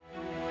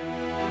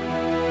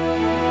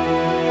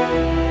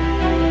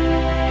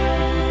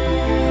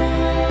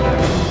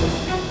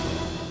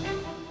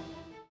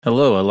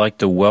Hello, I'd like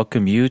to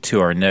welcome you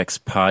to our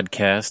next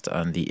podcast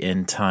on the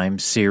End Time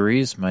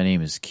series. My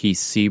name is Keith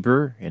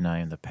Sieber, and I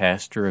am the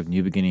pastor of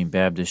New Beginning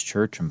Baptist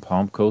Church in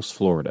Palm Coast,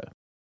 Florida.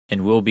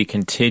 And we'll be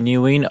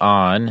continuing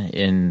on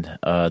in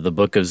the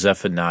book of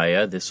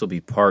Zephaniah. This will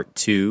be part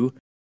 2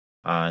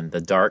 on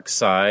the dark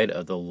side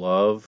of the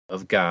love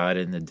of God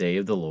in the day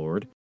of the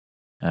Lord.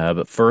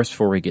 But first,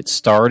 before we get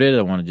started,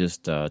 I want to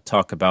just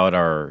talk about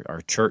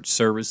our church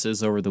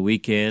services over the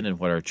weekend and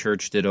what our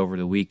church did over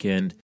the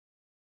weekend.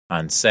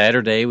 On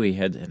Saturday, we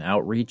had an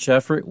outreach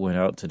effort, went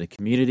out to the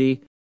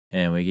community,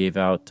 and we gave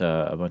out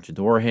a bunch of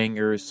door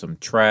hangers, some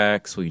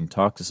tracts. We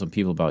talked to some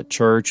people about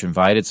church,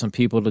 invited some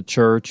people to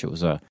church. It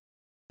was a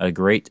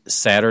great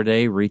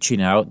Saturday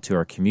reaching out to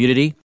our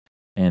community.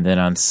 And then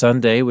on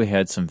Sunday, we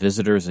had some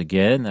visitors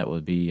again. That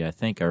would be, I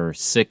think, our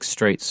 6th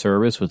straight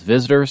service with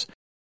visitors.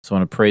 So I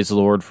want to praise the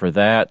Lord for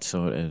that.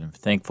 So I'm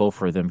thankful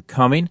for them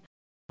coming.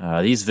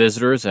 These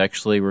visitors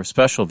actually were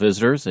special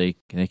visitors. They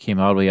came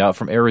all the way out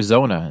from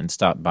Arizona and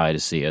stopped by to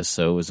see us,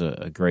 so it was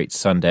a great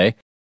Sunday.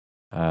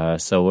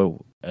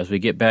 So as we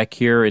get back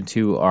here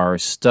into our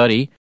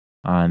study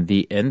on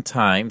the end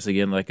times,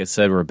 again, like I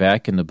said, we're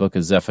back in the book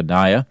of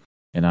Zephaniah,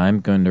 and I'm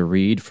going to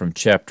read from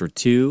chapter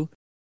 2.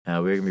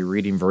 We're going to be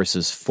reading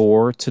verses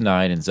 4 to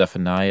 9 in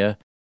Zephaniah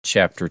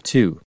chapter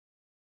 2.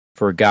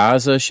 For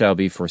Gaza shall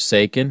be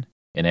forsaken,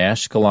 and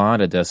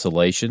Ashkelon a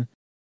desolation.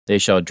 They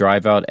shall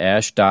drive out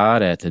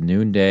Ashdod at the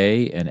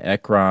noonday, and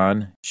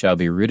Ekron shall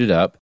be rooted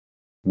up.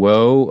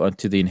 Woe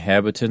unto the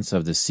inhabitants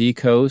of the sea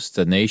coast,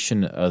 the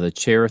nation of the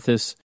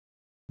Cherethites.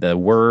 The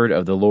word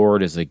of the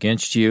Lord is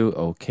against you,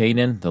 O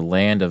Canaan, the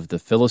land of the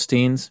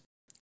Philistines.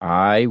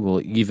 I will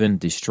even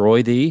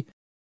destroy thee,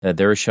 that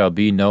there shall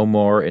be no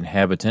more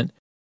inhabitant.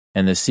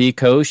 And the sea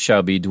coast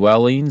shall be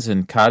dwellings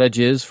and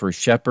cottages for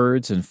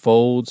shepherds and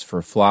folds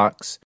for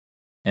flocks.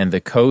 And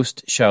the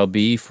coast shall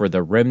be for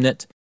the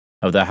remnant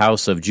of the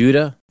house of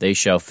Judah. They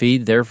shall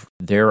feed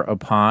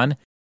thereupon.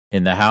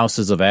 In the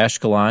houses of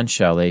Ashkelon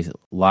shall they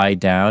lie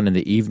down in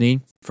the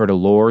evening, for the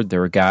Lord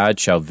their God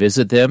shall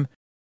visit them,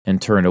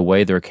 and turn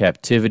away their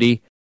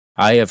captivity.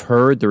 I have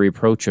heard the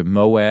reproach of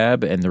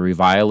Moab, and the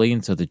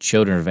revilings of the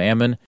children of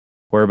Ammon,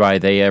 whereby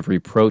they have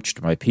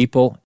reproached my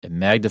people, and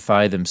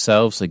magnified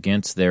themselves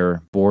against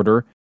their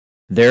border.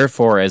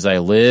 Therefore, as I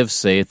live,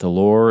 saith the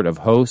Lord of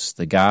hosts,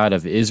 the God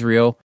of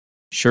Israel,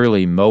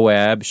 surely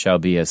Moab shall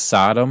be as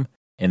Sodom,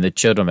 and the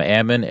children of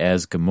Ammon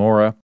as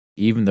Gomorrah,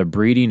 even the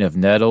breeding of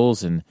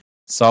nettles and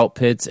salt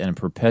pits and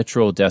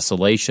perpetual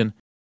desolation.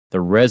 The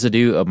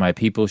residue of my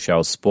people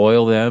shall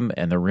spoil them,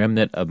 and the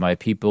remnant of my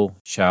people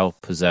shall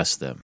possess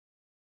them.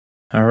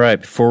 All right,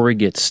 before we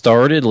get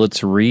started,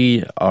 let's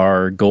read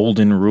our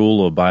golden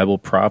rule of Bible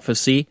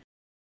prophecy.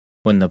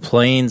 When the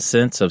plain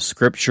sense of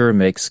Scripture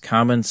makes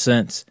common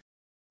sense,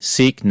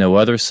 seek no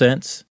other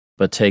sense,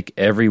 but take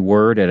every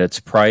word at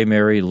its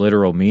primary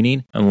literal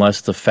meaning,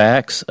 unless the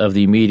facts of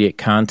the immediate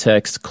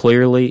context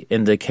clearly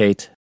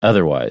indicate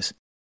otherwise.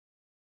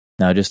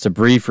 Now, just a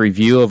brief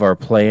review of our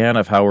plan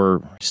of how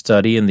we're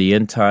studying the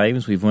end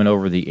times. We've went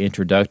over the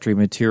introductory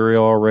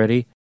material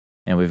already,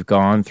 and we've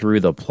gone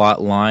through the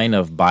plot line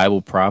of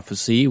Bible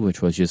prophecy,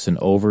 which was just an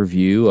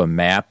overview, a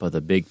map of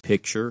the big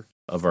picture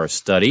of our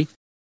study.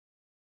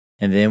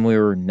 And then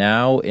we're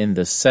now in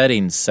the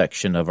settings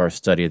section of our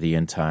study of the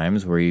end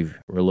times,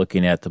 where we're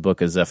looking at the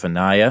book of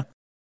Zephaniah.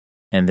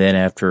 And then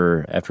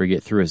after we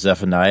get through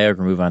Zephaniah, we're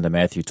going to move on to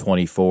Matthew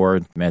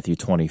 24, Matthew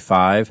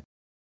 25.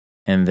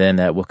 And then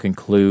that will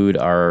conclude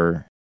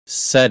our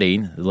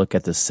setting, look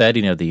at the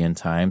setting of the end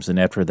times. And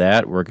after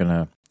that, we're going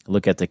to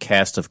look at the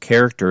cast of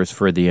characters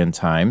for the end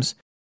times.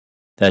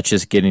 That's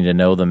just getting to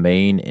know the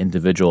main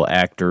individual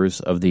actors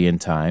of the end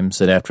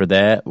times. And after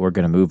that, we're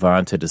going to move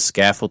on to the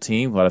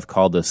scaffolding, what I've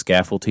called the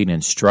scaffolding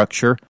and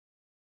structure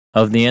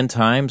of the end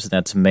times. And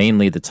that's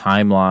mainly the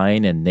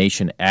timeline and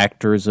nation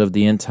actors of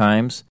the end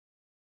times.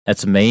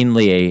 That's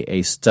mainly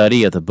a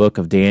study of the book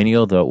of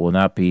Daniel, though it will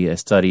not be a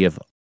study of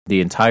the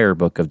entire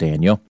book of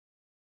Daniel.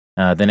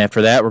 Then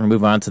after that, we're going to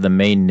move on to the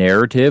main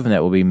narrative, and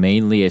that will be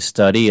mainly a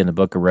study in the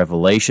book of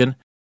Revelation,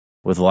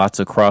 with lots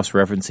of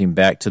cross-referencing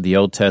back to the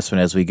Old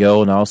Testament as we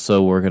go. And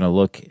also we're going to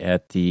look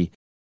at the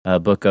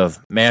book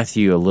of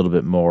Matthew a little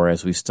bit more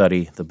as we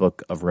study the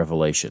book of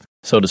Revelation.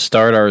 So to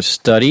start our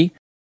study,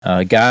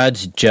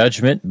 God's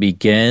judgment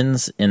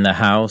begins in the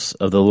house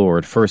of the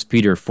Lord. 1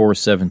 Peter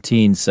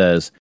 4:17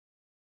 says,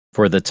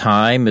 For the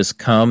time is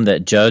come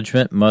that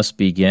judgment must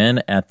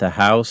begin at the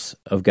house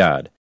of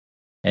God.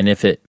 And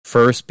if it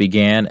first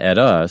began at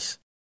us,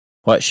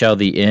 what shall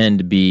the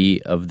end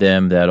be of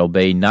them that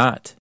obey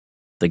not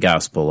the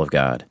gospel of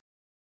God?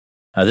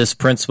 This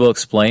principle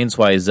explains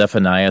why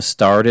Zephaniah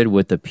started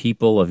with the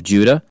people of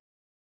Judah,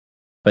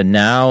 but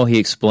now he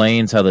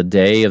explains how the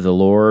day of the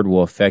Lord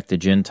will affect the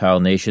Gentile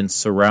nations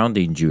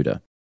surrounding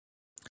Judah.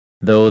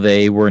 Though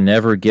they were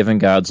never given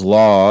God's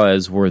law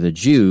as were the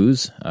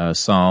Jews,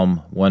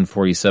 Psalm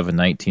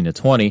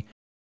 147:19-20,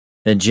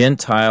 the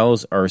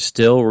Gentiles are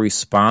still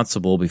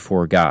responsible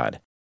before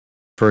God,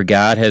 for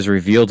God has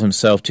revealed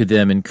himself to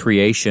them in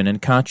creation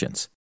and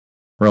conscience.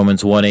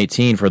 Romans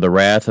 1:18, for the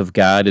wrath of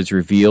God is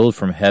revealed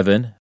from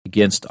heaven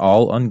against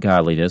all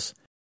ungodliness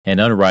and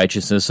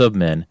unrighteousness of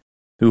men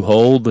who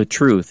hold the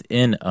truth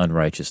in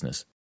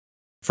unrighteousness.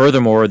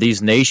 Furthermore,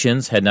 these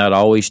nations had not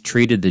always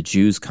treated the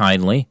Jews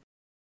kindly,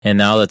 and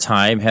now the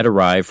time had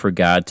arrived for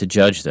God to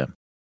judge them.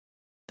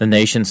 The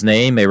nation's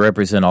name may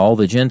represent all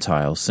the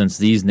Gentiles, since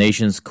these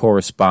nations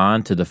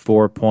correspond to the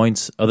 4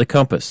 points of the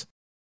compass: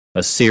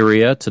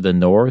 Assyria to the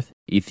north,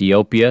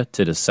 Ethiopia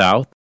to the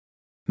south,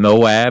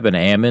 Moab and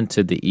Ammon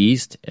to the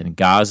east, and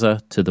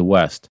Gaza to the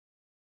west.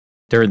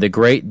 During the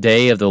great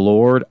day of the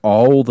Lord,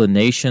 all the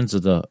nations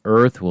of the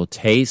earth will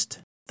taste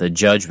the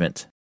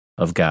judgment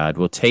of God,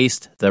 will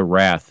taste the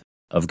wrath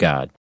of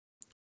God.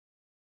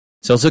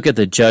 So let's look at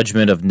the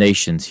judgment of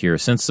nations here.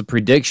 Since the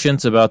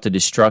predictions about the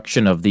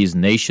destruction of these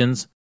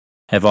nations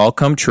have all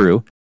come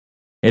true,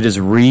 it is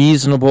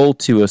reasonable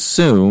to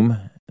assume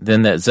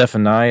then that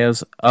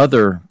Zephaniah's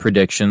other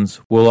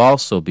predictions will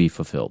also be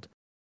fulfilled.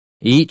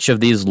 Each of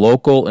these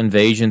local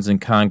invasions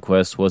and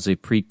conquests was a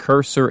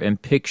precursor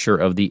and picture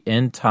of the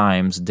end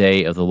times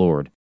day of the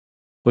Lord,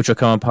 which will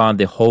come upon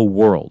the whole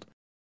world.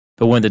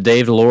 But when the day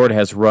of the Lord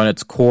has run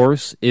its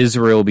course,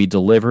 Israel will be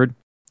delivered,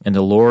 and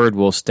the Lord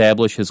will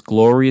establish his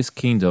glorious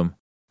kingdom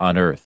on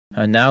earth.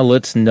 And now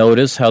let's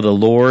notice how the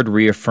Lord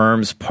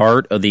reaffirms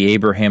part of the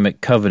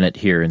Abrahamic covenant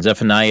here. In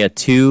Zephaniah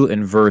 2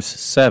 and verse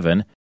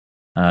 7,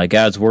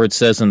 God's word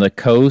says, and the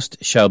coast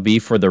shall be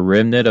for the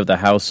remnant of the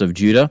house of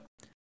Judah.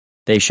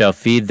 They shall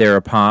feed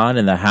thereupon,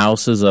 in the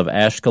houses of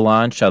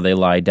Ashkelon shall they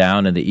lie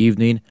down in the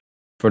evening,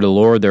 for the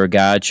Lord their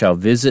God shall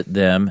visit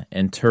them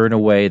and turn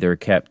away their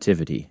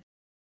captivity.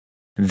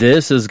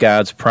 This is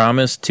God's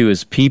promise to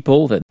his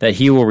people, that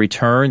he will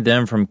return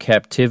them from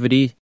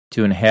captivity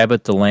to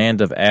inhabit the land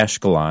of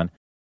Ashkelon,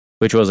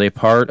 which was a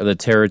part of the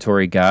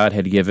territory God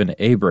had given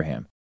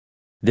Abraham.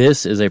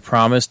 This is a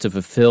promise to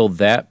fulfill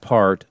that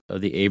part of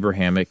the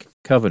Abrahamic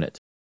covenant.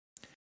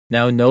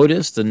 Now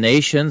notice the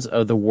nations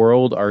of the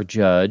world are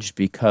judged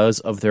because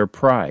of their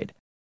pride.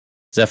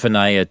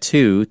 Zephaniah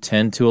 2,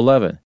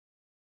 10-11.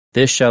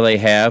 This shall they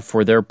have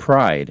for their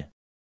pride.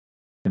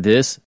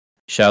 This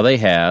shall they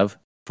have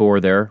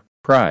for their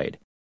pride,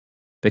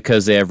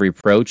 because they have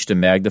reproached and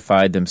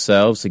magnified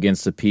themselves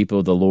against the people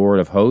of the Lord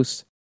of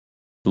hosts.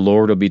 The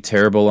Lord will be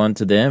terrible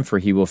unto them, for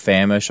he will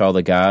famish all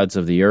the gods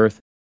of the earth,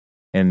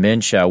 and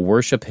men shall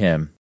worship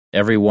him,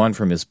 every one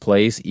from his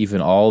place,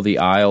 even all the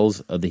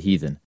isles of the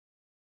heathen.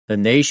 The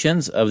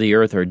nations of the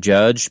earth are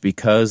judged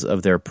because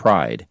of their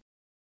pride.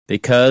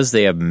 Because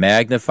they have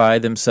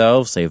magnified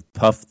themselves, they've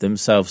puffed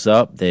themselves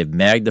up, they've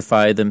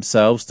magnified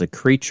themselves, the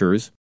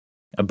creatures,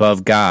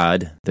 above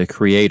God, the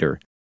Creator.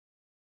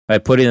 By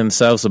putting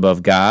themselves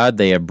above God,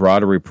 they have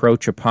brought a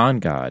reproach upon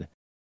God,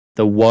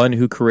 the one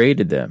who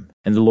created them,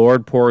 and the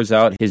Lord pours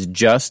out his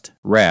just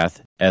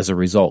wrath as a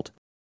result.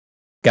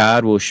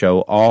 God will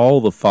show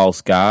all the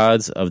false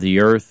gods of the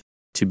earth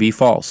to be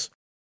false.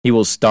 He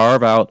will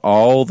starve out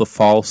all the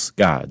false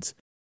gods.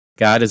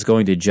 God is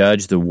going to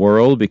judge the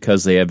world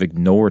because they have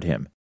ignored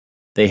him.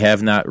 They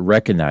have not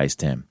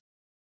recognized him.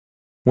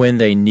 When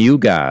they knew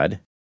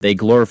God, they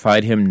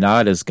glorified him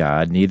not as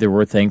God, neither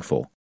were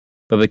thankful,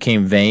 but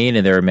became vain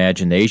in their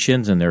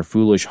imaginations, and their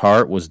foolish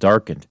heart was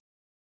darkened.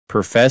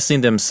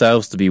 Professing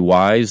themselves to be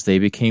wise, they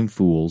became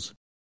fools,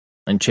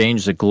 and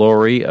changed the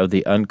glory of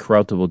the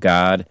uncorruptible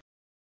God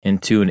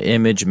into an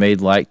image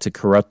made like to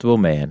corruptible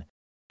man,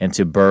 and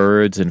to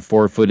birds and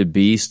four-footed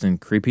beasts and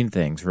creeping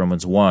things.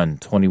 Romans 1,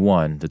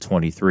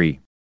 21-23.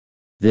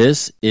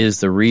 This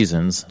is the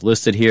reasons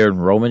listed here in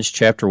Romans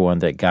chapter 1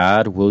 that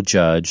God will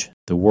judge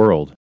the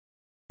world.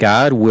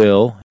 God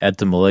will, at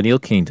the millennial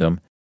kingdom,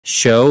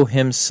 show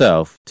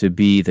himself to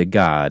be the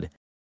God,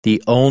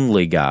 the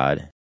only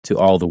God, to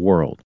all the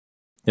world.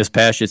 This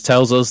passage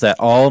tells us that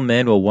all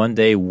men will one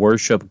day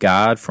worship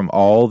God from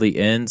all the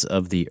ends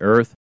of the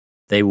earth.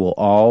 They will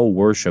all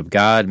worship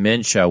God.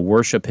 Men shall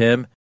worship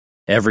him,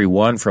 every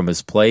one from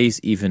his place,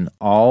 even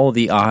all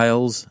the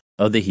isles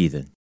of the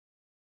heathen.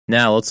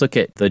 Now let's look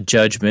at the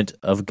judgment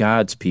of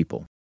God's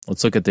people.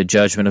 Let's look at the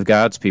judgment of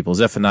God's people.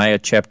 Zephaniah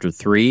chapter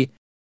 3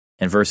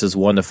 and verses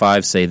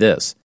 1-5 say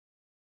this: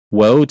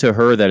 Woe to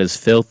her that is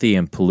filthy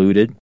and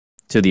polluted,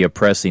 to the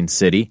oppressing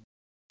city.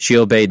 She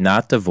obeyed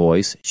not the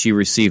voice, she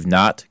received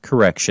not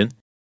correction,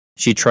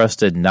 she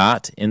trusted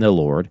not in the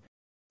Lord,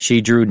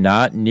 she drew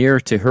not near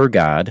to her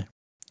God.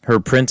 Her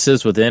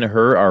princes within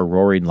her are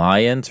roaring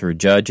lions, her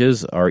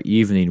judges are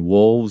evening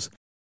wolves.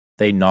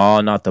 They gnaw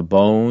not the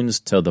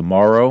bones till the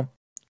morrow.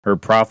 Her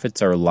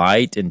prophets are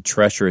light and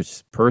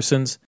treacherous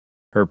persons.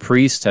 Her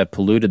priests have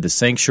polluted the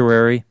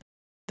sanctuary.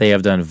 They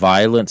have done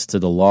violence to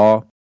the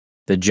law.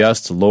 The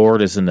just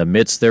Lord is in the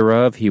midst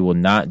thereof. He will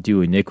not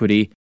do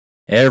iniquity.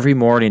 Every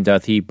morning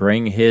doth he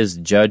bring his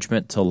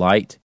judgment to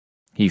light.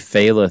 He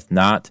faileth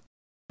not,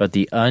 but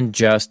the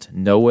unjust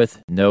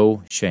knoweth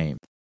no shame.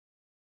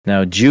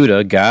 Now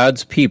Judah,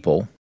 God's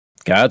people,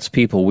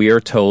 we are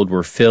told,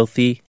 were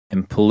filthy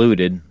and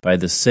polluted by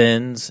the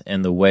sins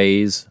and the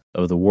ways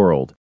of the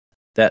world.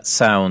 That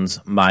sounds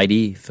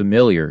mighty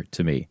familiar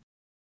to me.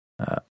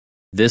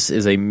 This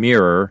is a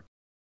mirror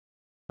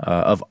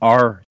of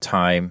our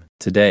time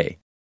today.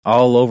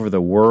 All over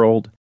the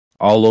world,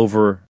 all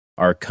over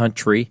our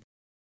country,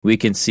 we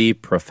can see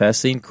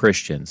professing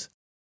Christians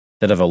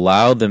that have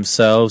allowed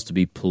themselves to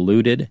be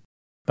polluted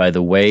by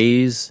the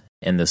ways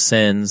and the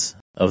sins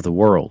of the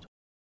world.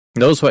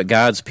 Notice what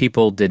God's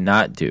people did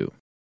not do.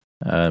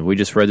 We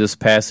just read this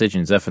passage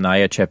in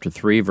Zephaniah chapter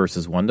 3,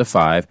 verses 1 to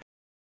 5.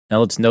 Now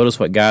let's notice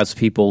what God's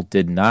people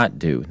did not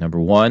do. Number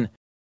one,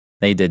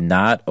 they did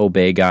not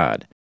obey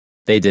God.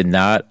 They did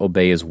not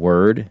obey His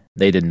word.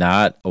 They did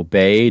not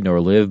obey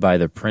nor live by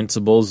the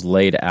principles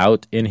laid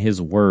out in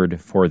His word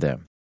for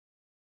them.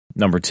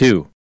 Number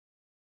two,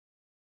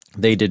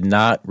 they did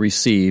not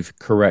receive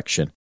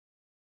correction.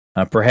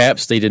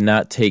 Perhaps they did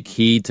not take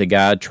heed to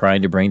God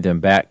trying to bring them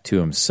back to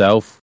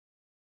Himself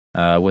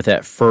with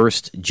that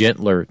first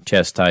gentler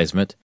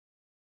chastisement.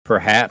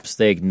 Perhaps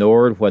they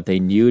ignored what they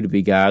knew to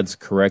be God's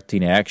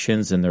correcting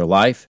actions in their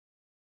life.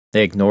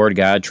 They ignored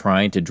God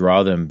trying to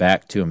draw them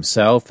back to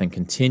Himself and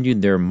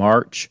continued their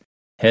march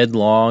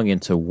headlong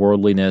into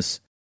worldliness,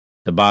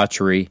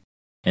 debauchery,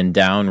 and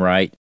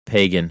downright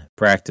pagan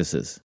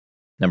practices.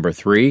 Number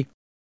three,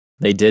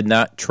 they did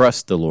not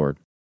trust the Lord.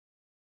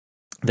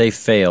 They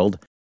failed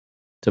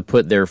to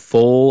put their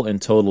full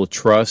and total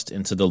trust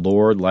into the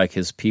Lord like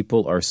His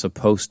people are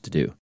supposed to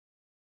do.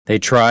 They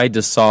tried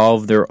to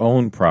solve their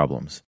own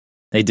problems.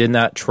 They did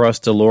not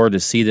trust the Lord to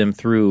see them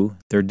through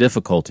their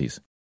difficulties.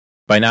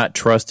 By not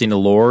trusting the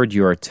Lord,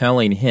 you are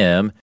telling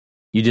Him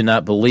you do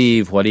not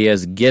believe what He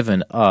has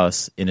given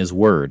us in His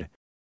Word.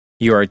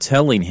 You are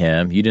telling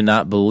Him you do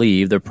not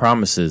believe the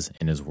promises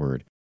in His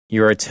Word.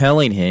 You are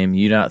telling Him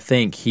you do not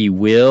think He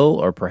will,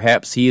 or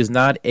perhaps He is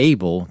not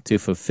able to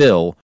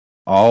fulfill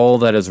all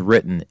that is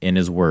written in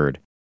His Word.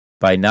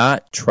 By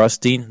not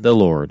trusting the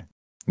Lord,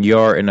 you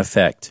are in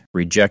effect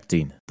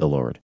rejecting the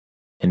Lord.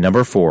 And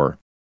number four,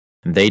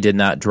 they did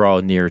not draw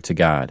near to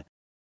God.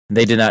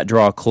 They did not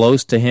draw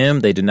close to Him.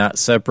 They did not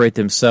separate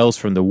themselves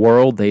from the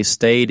world. They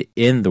stayed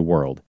in the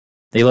world.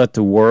 They let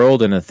the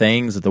world and the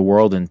things of the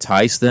world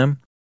entice them.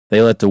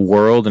 They let the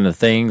world and the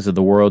things of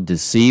the world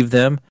deceive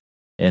them.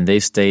 And they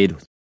stayed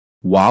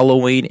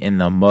wallowing in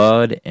the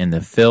mud and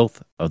the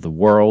filth of the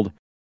world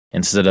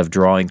instead of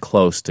drawing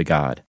close to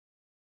God.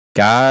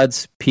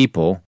 God's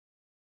people,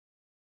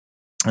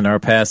 in our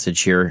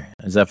passage here,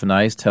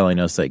 Zephaniah is telling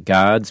us that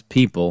God's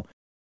people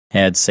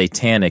had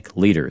satanic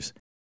leaders.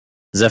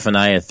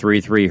 Zephaniah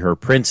 3:3, her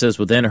princes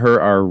within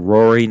her are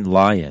roaring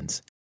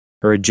lions.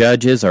 Her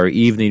judges are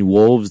evening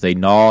wolves. They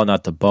gnaw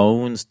not the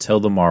bones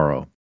till the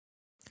morrow.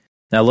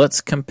 Now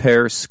let's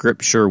compare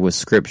Scripture with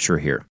Scripture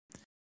here.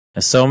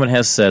 As someone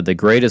has said, the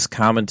greatest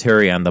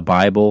commentary on the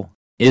Bible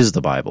is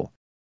the Bible.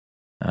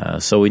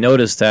 So we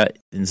notice that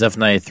in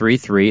Zephaniah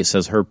 3:3, it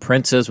says, her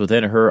princes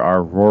within her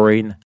are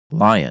roaring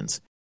lions.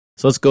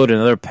 So let's go to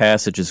another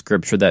passage of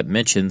Scripture that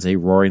mentions a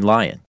roaring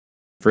lion.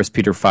 1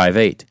 Peter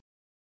 5:8.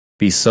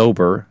 Be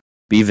sober,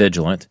 be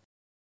vigilant,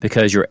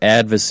 because your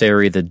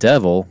adversary the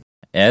devil,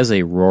 as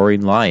a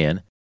roaring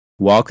lion,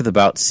 walketh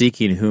about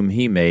seeking whom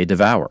he may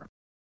devour.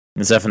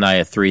 In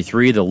Zephaniah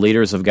 3:3, the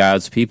leaders of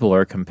God's people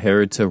are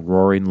compared to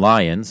roaring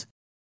lions,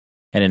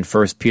 and in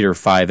 1 Peter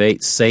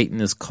 5:8, Satan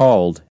is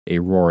called a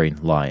roaring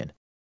lion.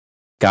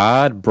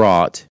 God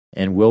brought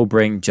and will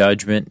bring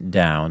judgment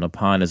down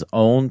upon His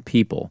own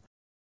people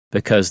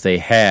because they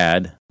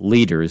had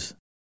leaders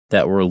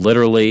that were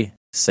literally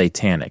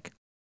satanic.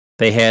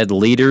 They had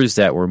leaders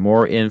that were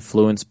more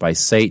influenced by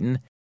Satan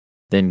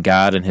than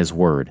God and His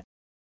Word.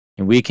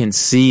 And we can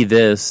see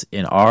this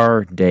in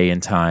our day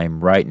and time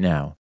right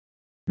now.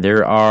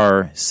 There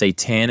are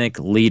satanic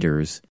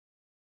leaders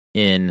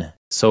in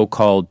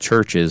so-called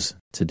churches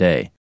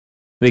today.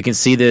 We can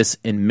see this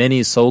in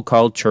many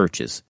so-called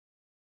churches,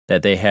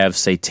 that they have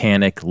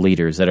satanic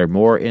leaders that are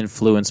more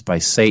influenced by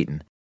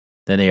Satan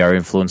than they are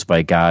influenced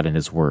by God and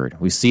His Word.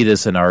 We see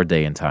this in our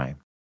day and time.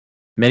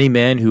 Many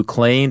men who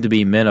claim to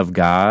be men of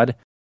God,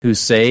 who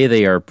say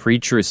they are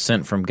preachers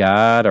sent from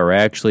God, are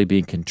actually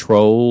being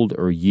controlled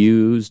or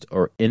used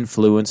or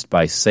influenced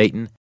by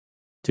Satan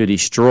to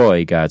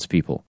destroy God's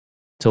people,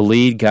 to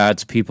lead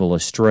God's people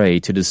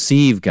astray, to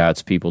deceive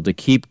God's people, to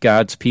keep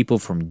God's people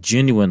from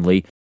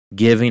genuinely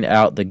giving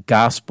out the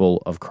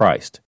gospel of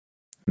Christ.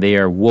 They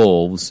are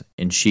wolves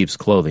in sheep's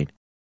clothing.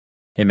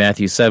 In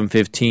Matthew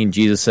 7:15,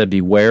 Jesus said,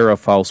 beware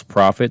of false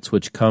prophets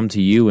which come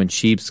to you in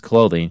sheep's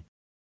clothing,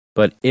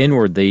 but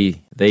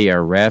inwardly they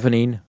are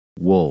ravening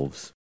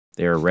wolves.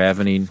 They are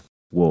ravening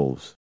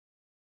wolves.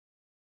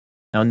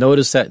 Now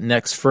notice that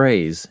next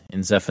phrase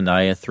in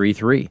Zephaniah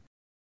 3:3.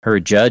 Her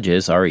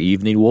judges are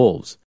evening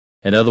wolves.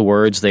 In other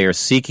words, they are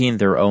seeking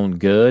their own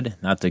good,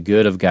 not the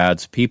good of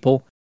God's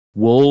people.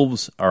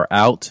 Wolves are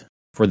out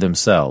for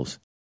themselves.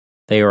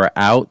 They are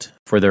out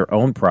for their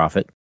own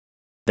profit.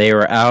 They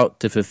are out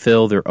to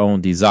fulfill their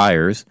own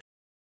desires.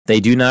 They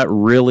do not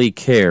really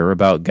care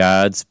about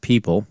God's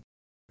people.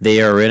 They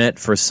are in it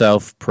for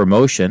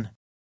self-promotion.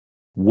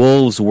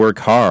 Wolves work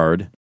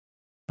hard,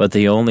 but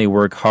they only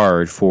work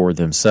hard for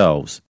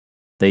themselves.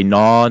 They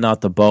gnaw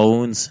not the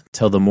bones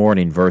till the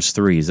morning, verse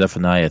 3,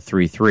 Zephaniah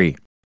 3:3.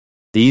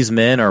 These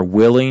men are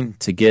willing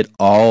to get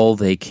all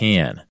they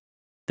can.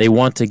 They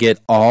want to get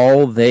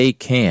all they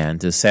can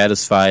to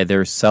satisfy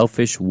their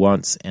selfish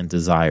wants and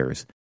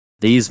desires.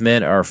 These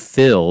men are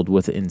filled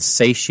with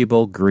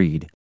insatiable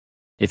greed.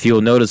 If you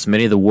will notice,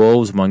 many of the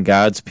wolves among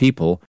God's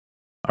people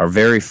are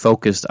very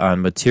focused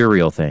on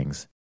material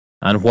things,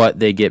 on what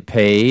they get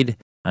paid,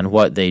 on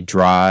what they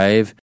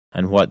drive,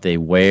 on what they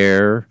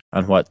wear,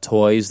 on what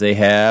toys they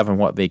have, on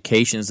what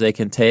vacations they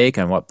can take,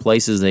 on what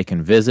places they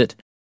can visit.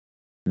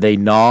 They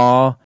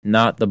gnaw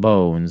not the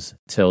bones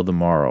till the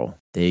morrow.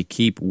 They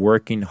keep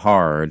working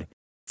hard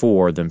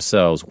for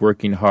themselves,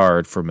 working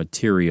hard for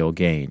material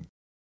gain.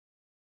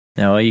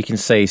 Now you can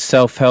say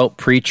self-help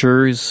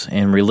preachers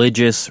and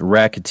religious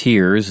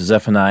racketeers,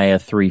 Zephaniah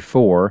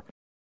 3:4,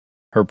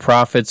 her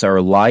prophets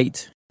are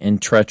light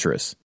and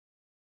treacherous.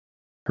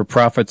 Her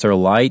prophets are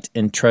light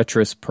and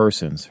treacherous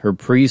persons. Her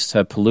priests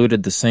have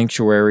polluted the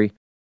sanctuary.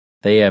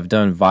 They have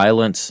done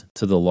violence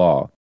to the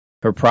law.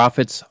 Her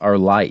prophets are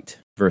light.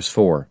 Verse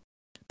 4.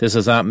 This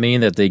does not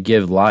mean that they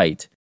give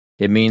light.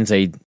 It means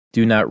they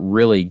do not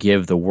really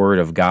give the word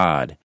of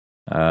God.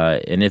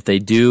 And if they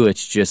do,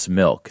 it's just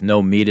milk.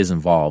 No meat is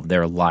involved.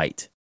 They're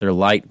light. They're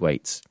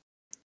lightweights.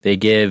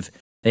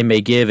 They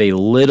may give a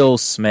little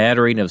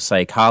smattering of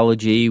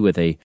psychology with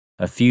a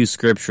few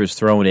scriptures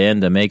thrown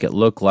in to make it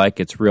look like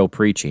it's real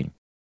preaching.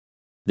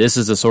 This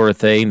is the sort of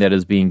thing that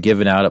is being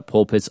given out at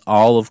pulpits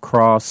all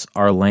across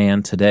our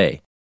land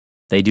today.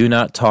 They do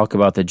not talk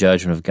about the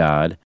judgment of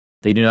God.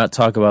 They do not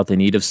talk about the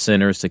need of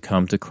sinners to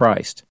come to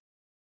Christ.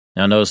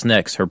 Now notice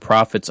next, her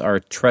prophets are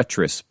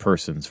treacherous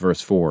persons,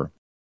 verse 4.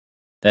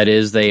 That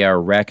is, they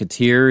are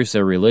racketeers,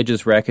 they're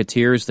religious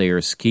racketeers, they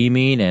are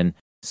scheming and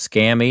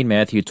scamming.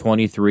 Matthew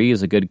 23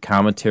 is a good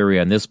commentary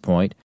on this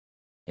point.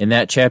 In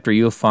that chapter,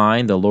 you'll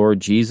find the Lord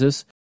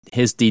Jesus,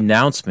 his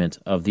denouncement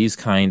of these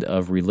kind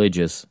of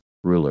religious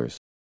rulers.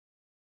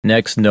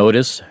 Next,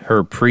 notice,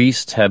 her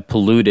priests have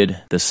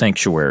polluted the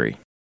sanctuary.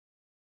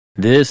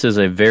 This is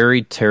a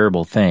very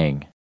terrible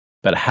thing,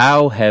 but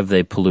how have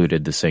they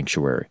polluted the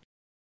sanctuary?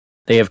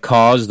 They have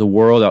caused the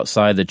world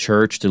outside the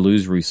church to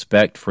lose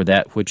respect for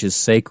that which is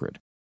sacred.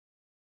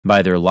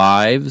 By their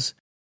lives,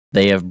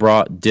 they have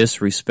brought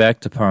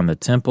disrespect upon the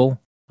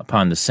temple,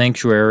 upon the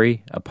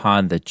sanctuary,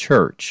 upon the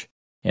church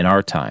in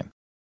our time.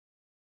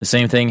 The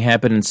same thing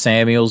happened in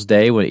Samuel's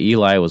day when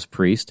Eli was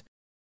priest.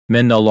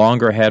 Men no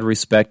longer had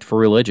respect for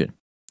religion,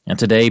 and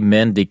today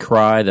men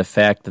decry the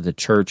fact that the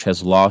church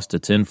has lost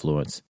its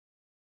influence.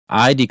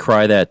 I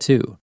decry that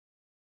too.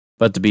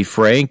 But to be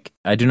frank,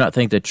 I do not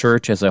think the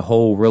church as a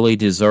whole really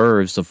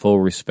deserves the full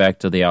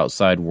respect of the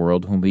outside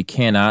world when we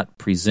cannot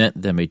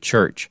present them a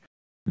church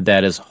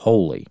that is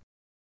holy.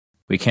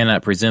 We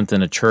cannot present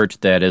them a church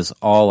that is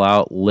all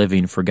out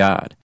living for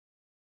God.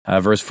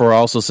 Verse 4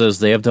 also says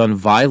they have done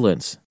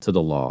violence to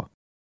the law.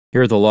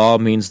 Here the law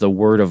means the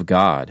word of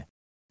God.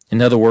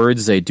 In other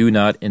words, they do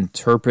not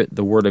interpret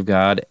the word of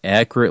God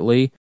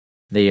accurately.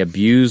 They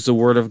abuse the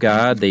word of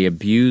God. They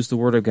abuse the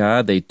word of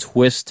God. They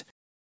twist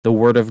the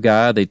word of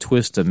God. They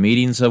twist the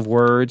meanings of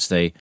words.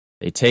 They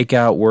take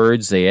out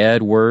words. They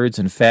add words.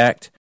 In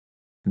fact,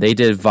 they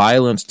did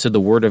violence to the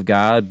word of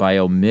God by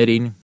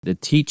omitting the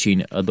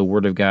teaching of the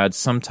word of God,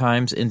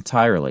 sometimes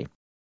entirely,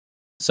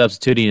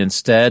 substituting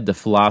instead the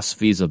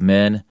philosophies of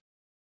men,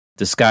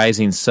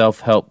 disguising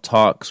self-help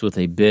talks with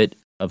a bit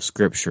of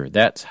Scripture.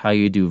 That's how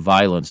you do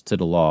violence to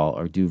the law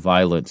or do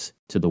violence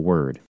to the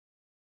word.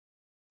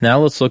 Now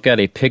let's look at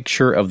a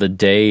picture of the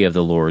day of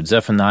the Lord.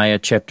 Zephaniah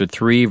chapter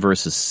 3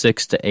 verses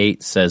 6 to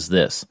 8 says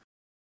this,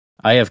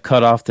 I have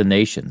cut off the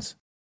nations.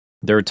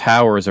 Their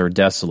towers are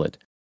desolate.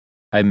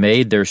 I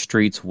made their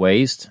streets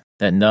waste,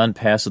 that none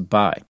passeth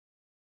by.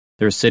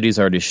 Their cities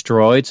are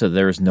destroyed, so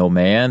there is no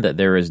man, that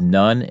there is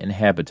none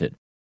inhabited.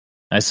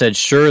 I said,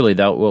 surely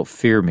thou wilt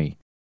fear me.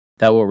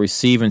 Thou wilt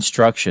receive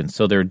instruction,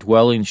 so their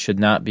dwelling should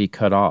not be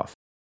cut off.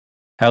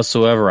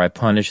 Howsoever I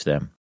punished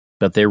them,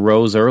 but they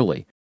rose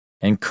early,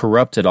 and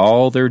corrupted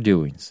all their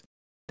doings.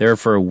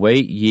 Therefore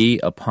wait ye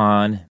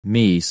upon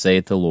me,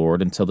 saith the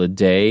Lord, until the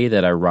day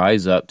that I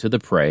rise up to the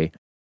prey,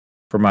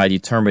 for my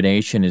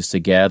determination is to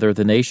gather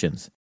the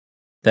nations,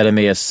 that I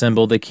may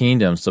assemble the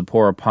kingdoms to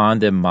pour upon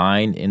them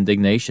mine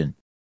indignation,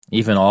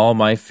 even all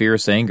my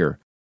fierce anger.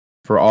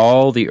 For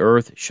all the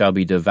earth shall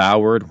be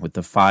devoured with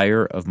the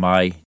fire of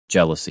my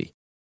jealousy.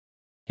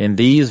 In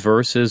these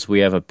verses we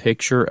have a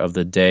picture of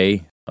the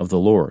day of the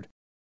Lord.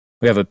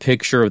 We have a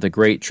picture of the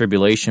great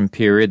tribulation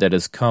period that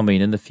is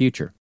coming in the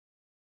future.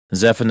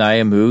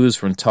 Zephaniah moves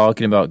from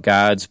talking about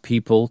God's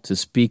people to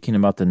speaking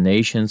about the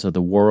nations of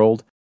the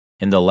world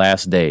in the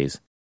last days.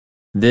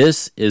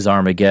 This is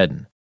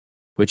Armageddon,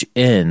 which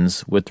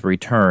ends with the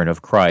return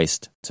of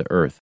Christ to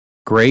earth.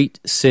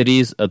 Great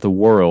cities of the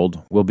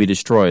world will be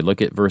destroyed.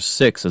 Look at verse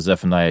 6 of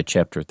Zephaniah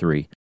chapter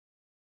 3.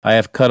 I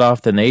have cut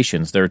off the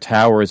nations, their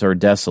towers are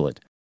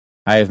desolate.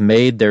 I have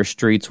made their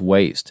streets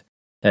waste,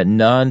 that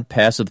none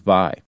passeth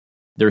by.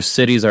 Their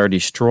cities are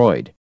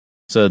destroyed,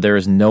 so that there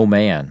is no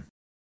man,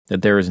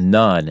 that there is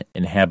none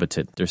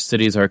inhabited. Their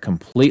cities are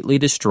completely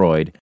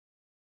destroyed.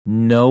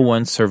 No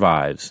one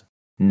survives.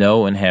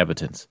 no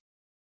inhabitants.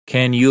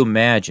 Can you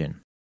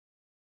imagine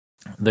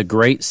the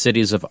great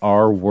cities of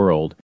our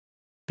world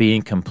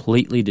being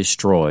completely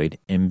destroyed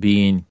and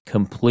being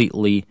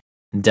completely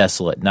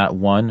desolate, not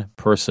one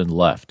person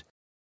left?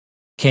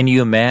 Can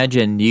you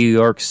imagine New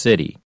York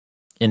City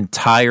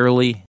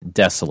entirely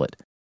desolate,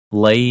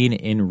 laying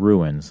in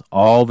ruins,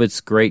 all of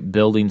its great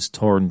buildings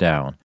torn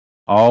down,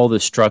 all the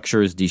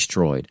structures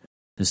destroyed,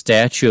 the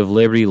Statue of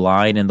Liberty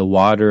lying in the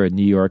water at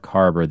New York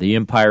Harbor, the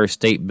Empire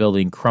State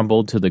Building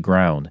crumbled to the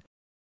ground,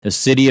 the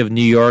city of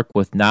New York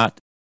with not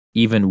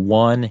even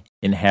one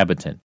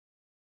inhabitant?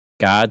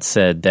 God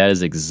said that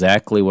is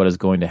exactly what is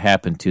going to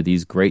happen to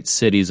these great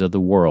cities of the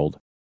world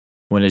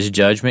when His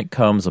judgment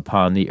comes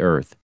upon the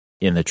earth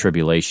in the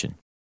tribulation.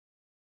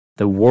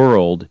 The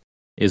world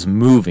is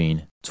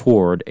moving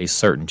toward a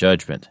certain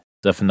judgment.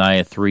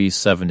 Zephaniah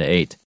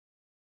 3:7-8.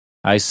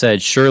 I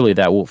said, surely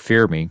that will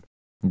fear me,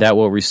 that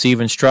will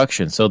receive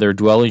instruction, so their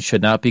dwelling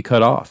should not be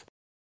cut off.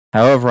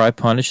 However, I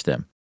punished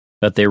them,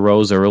 but they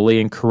rose early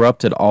and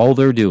corrupted all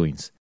their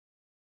doings.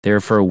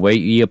 Therefore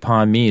wait ye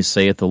upon me,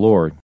 saith the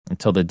Lord,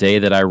 until the day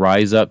that I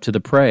rise up to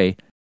the prey.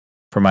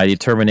 For my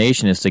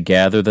determination is to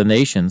gather the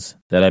nations,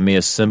 that I may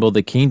assemble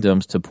the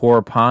kingdoms to pour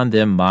upon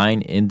them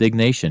mine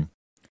indignation,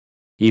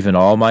 even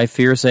all my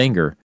fierce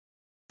anger.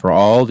 For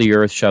all the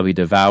earth shall be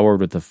devoured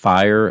with the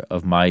fire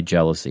of my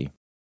jealousy.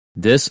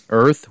 This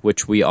earth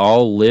which we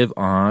all live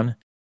on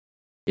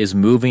is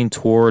moving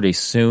toward a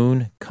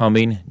soon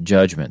coming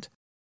judgment.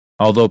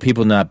 Although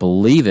people do not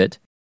believe it,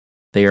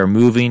 they are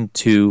moving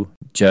to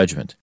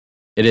judgment.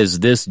 It is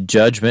this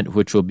judgment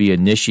which will be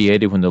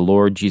initiated when the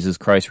Lord Jesus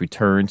Christ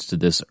returns to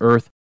this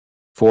earth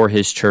for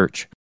His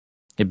church.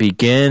 It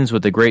begins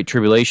with the Great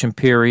Tribulation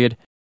period,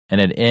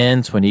 and it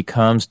ends when He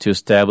comes to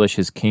establish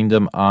His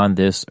kingdom on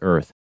this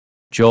earth.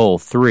 Joel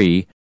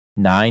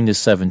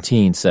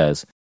 3:9-17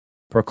 says,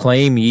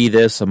 Proclaim ye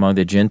this among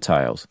the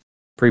Gentiles.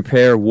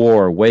 Prepare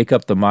war, wake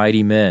up the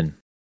mighty men.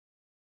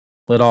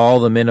 Let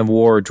all the men of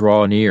war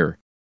draw near.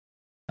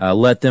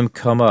 Let them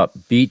come up,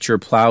 beat your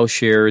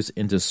plowshares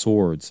into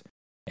swords,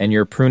 and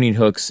your pruning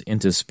hooks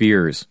into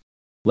spears.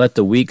 Let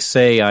the weak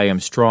say, I am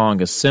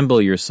strong.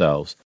 Assemble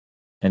yourselves,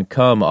 and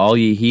come, all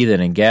ye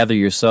heathen, and gather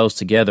yourselves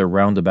together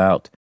round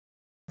about.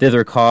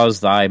 Thither cause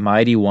thy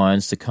mighty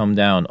ones to come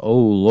down, O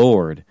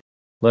Lord.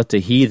 Let the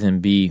heathen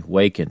be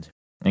wakened,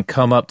 and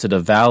come up to the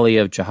valley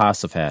of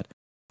Jehoshaphat.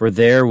 For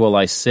there will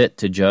I sit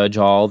to judge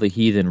all the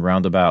heathen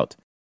round about.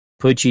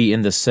 Put ye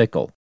in the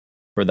sickle,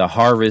 for the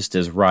harvest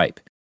is ripe.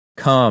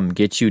 Come,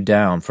 get you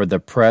down, for the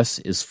press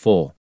is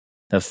full.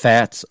 The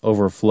fats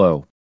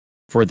overflow,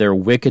 for their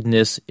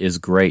wickedness is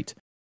great.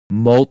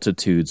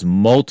 Multitudes,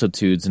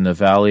 multitudes in the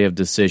valley of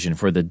decision,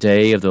 for the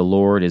day of the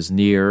Lord is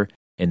near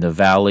in the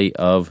valley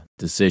of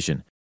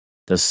decision.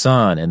 The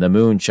sun and the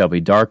moon shall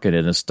be darkened,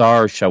 and the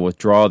stars shall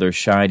withdraw their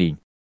shining.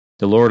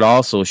 The Lord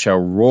also shall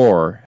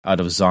roar out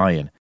of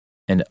Zion,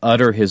 and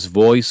utter His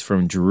voice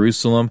from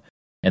Jerusalem,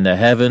 and the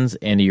heavens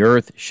and the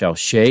earth shall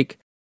shake,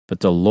 but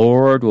the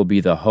Lord will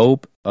be the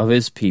hope of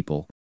His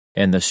people,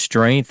 and the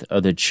strength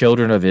of the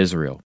children of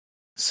Israel.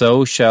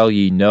 So shall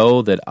ye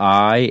know that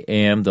I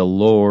am the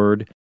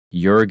Lord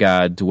your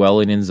God,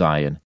 dwelling in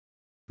Zion,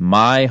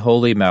 my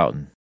holy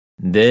mountain.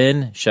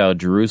 Then shall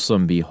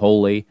Jerusalem be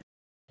holy,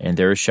 and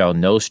there shall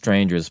no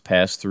strangers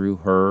pass through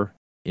her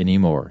any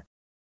more.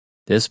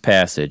 This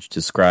passage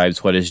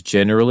describes what is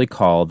generally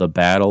called the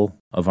Battle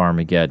of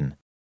Armageddon,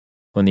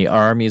 when the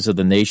armies of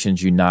the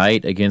nations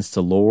unite against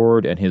the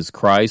Lord and His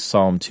Christ,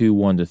 Psalm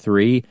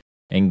 2:1-3,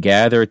 and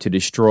gather to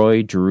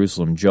destroy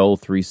Jerusalem, Joel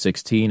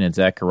 3:16, and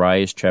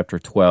Zechariah chapter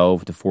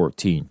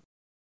 12-14.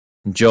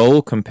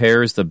 Joel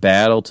compares the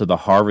battle to the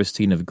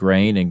harvesting of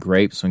grain and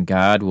grapes, when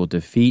God will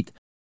defeat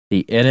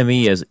the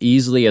enemy as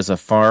easily as a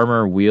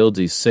farmer wields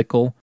a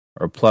sickle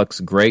or plucks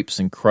grapes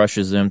and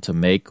crushes them to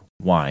make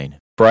wine.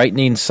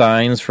 Frightening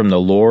signs from the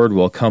Lord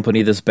will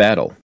accompany this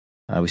battle.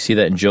 We see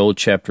that in Joel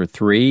chapter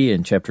 3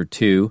 and chapter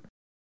 2.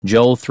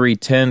 Joel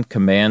 3:10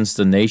 commands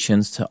the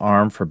nations to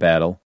arm for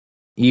battle,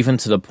 even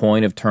to the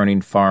point of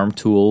turning farm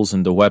tools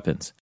into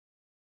weapons.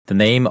 The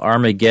name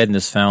Armageddon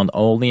is found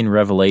only in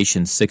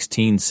Revelation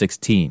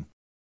 16:16,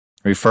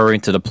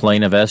 referring to the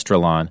plain of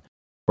Esdraelon,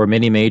 where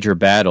many major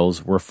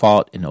battles were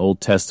fought in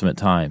Old Testament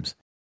times.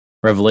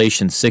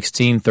 Revelation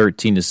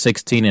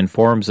 16:13-16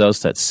 informs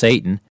us that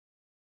Satan,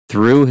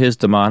 through his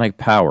demonic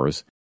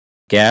powers,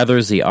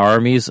 gathers the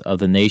armies of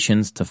the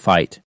nations to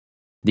fight.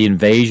 The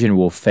invasion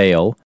will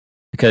fail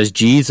because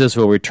Jesus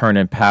will return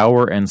in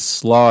power and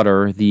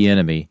slaughter the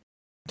enemy,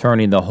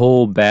 turning the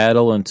whole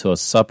battle into a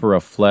supper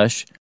of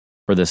flesh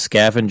for the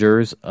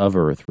scavengers of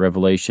earth.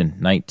 Revelation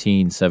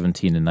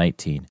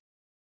 19:17-19.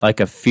 Like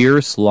a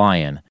fierce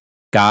lion,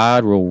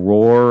 God will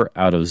roar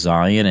out of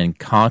Zion and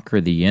conquer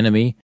the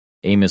enemy.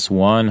 Amos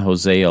 1,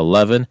 Hosea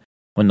 11.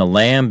 When the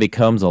Lamb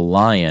becomes a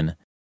lion,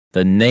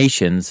 the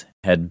nations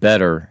had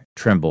better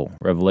tremble.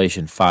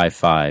 Revelation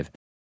 5:5.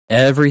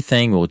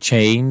 Everything will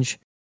change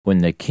when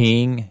the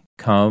King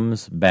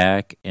comes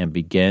back and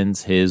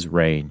begins his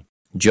reign.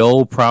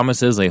 Joel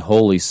promises a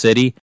holy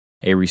city,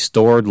 a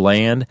restored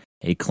land,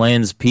 a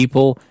cleansed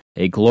people,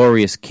 a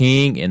glorious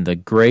king in the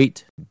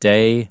great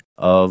day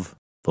of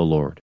the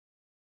Lord.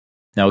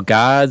 Now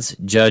God's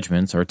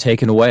judgments are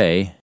taken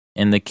away,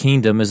 and the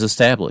kingdom is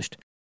established.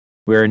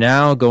 We are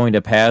now going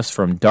to pass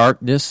from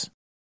darkness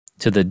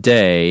to the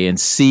day and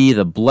see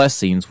the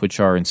blessings which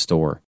are in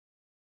store.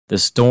 The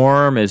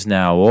storm is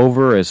now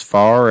over as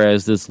far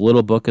as this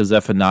little book of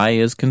Zephaniah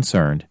is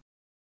concerned.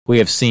 We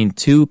have seen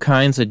two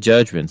kinds of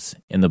judgments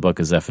in the book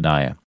of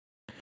Zephaniah.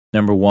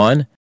 Number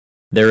one,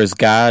 there is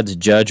God's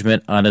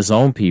judgment on his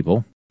own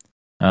people,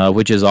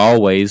 which is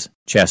always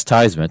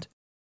chastisement.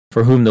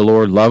 For whom the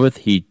Lord loveth,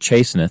 he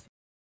chasteneth,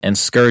 and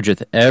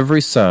scourgeth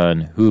every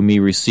son whom he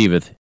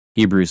receiveth.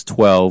 Hebrews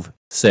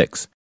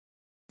 12:6.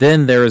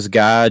 Then there is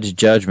God's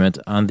judgment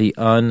on the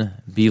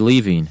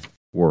unbelieving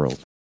world.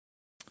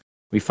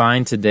 We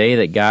find today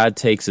that God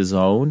takes his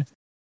own.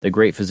 The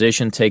great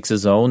physician takes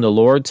his own. The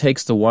Lord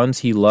takes the ones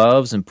he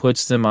loves and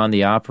puts them on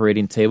the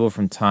operating table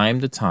from time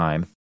to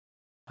time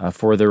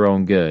for their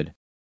own good.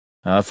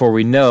 For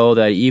we know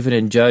that even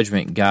in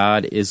judgment,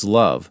 God is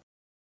love.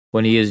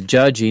 When he is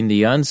judging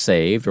the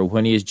unsaved, or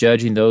when he is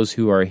judging those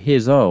who are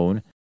his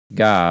own,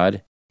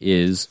 God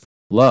is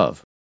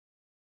love.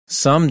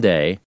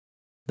 Someday,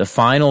 the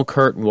final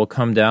curtain will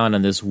come down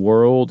on this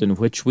world in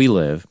which we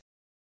live.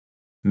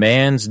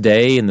 Man's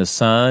day in the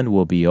sun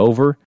will be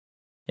over,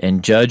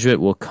 and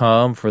judgment will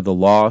come for the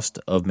lost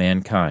of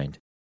mankind.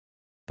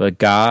 But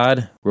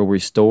God will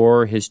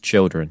restore his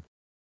children,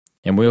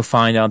 and we'll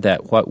find out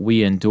that what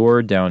we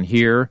endured down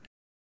here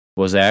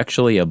was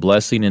actually a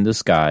blessing in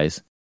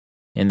disguise,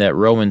 and that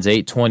Romans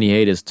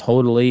 8:28 is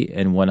totally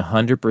and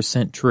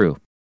 100% true.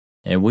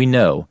 And we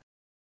know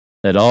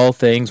that all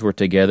things work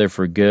together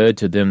for good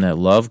to them that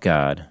love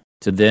God,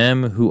 to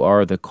them who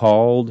are the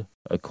called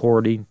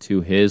according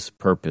to his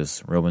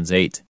purpose. Romans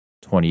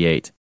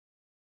 8:28.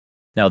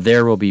 Now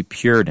there will be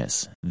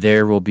pureness,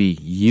 there will be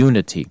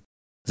unity.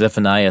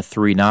 Zephaniah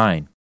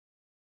 3:9.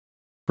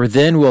 For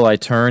then will I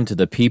turn to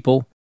the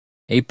people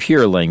a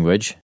pure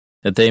language,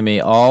 that they may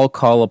all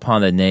call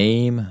upon the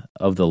name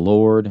of the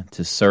Lord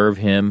to serve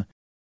him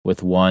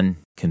with one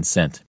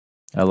consent.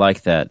 I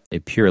like that, a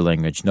pure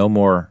language. No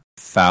more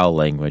foul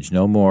language,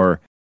 no more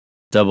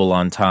double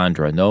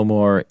entendre, no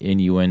more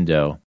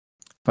innuendo.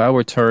 If I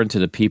were turned to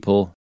the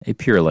people a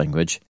pure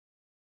language.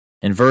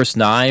 In verse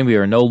 9, we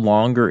are no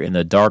longer in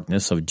the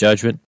darkness of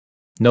judgment,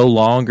 no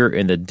longer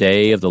in the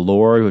day of the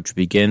Lord, which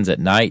begins at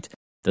night.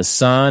 The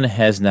sun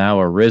has now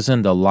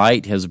arisen, the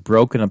light has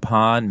broken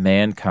upon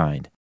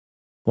mankind.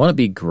 Won't it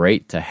be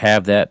great to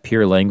have that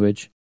pure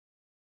language?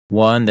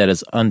 One that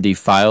is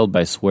undefiled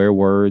by swear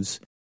words,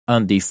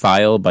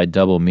 undefiled by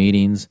double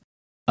meanings,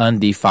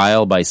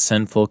 undefiled by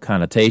sinful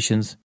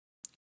connotations.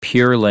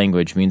 Pure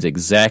language means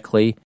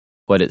exactly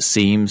what it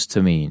seems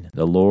to mean.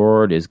 The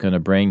Lord is going to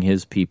bring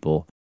his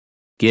people,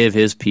 give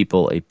his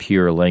people a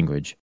pure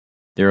language.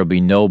 There will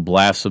be no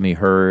blasphemy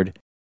heard.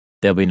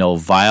 There will be no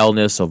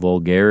vileness or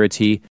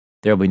vulgarity.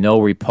 There will be no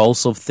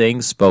repulsive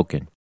things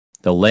spoken.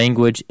 The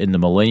language in the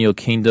millennial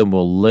kingdom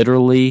will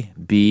literally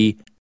be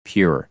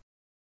pure.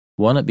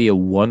 Won't it be a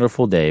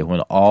wonderful day when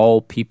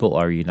all people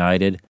are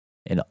united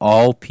and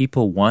all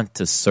people want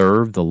to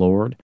serve the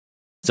Lord?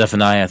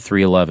 Zephaniah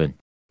 3:11.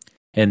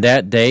 In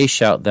that day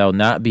shalt thou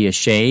not be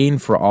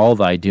ashamed for all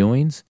thy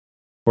doings,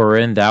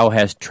 wherein thou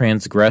hast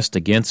transgressed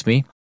against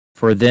me.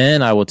 For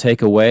then I will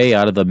take away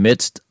out of the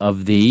midst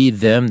of thee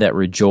them that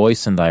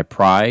rejoice in thy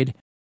pride,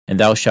 and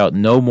thou shalt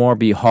no more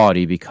be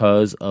haughty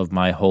because of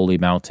my holy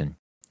mountain.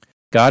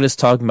 God is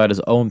talking about his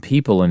own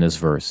people in this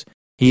verse.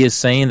 He is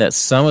saying that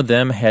some of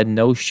them had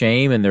no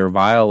shame in their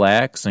vile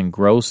acts and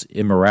gross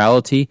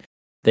immorality.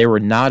 They were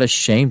not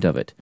ashamed of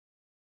it,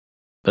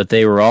 but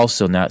they were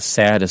also not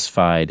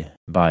satisfied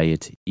by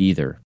it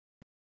either.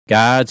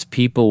 God's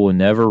people will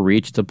never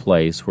reach the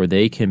place where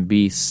they can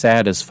be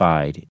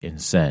satisfied in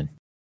sin.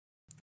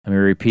 Let me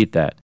repeat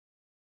that.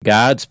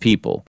 God's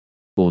people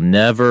will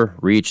never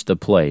reach the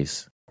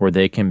place where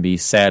they can be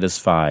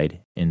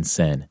satisfied in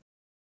sin.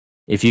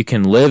 If you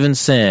can live in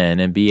sin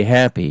and be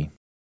happy,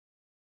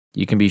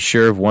 you can be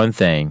sure of one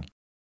thing: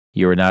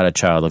 you are not a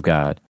child of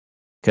God,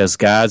 because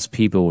God's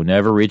people will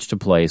never reach the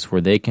place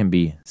where they can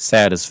be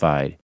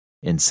satisfied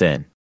in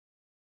sin.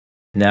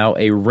 Now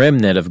a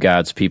remnant of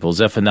God's people,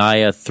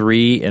 Zephaniah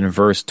 3 and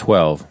verse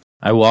 12.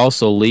 I will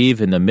also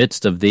leave in the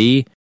midst of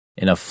thee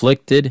an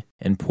afflicted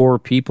and poor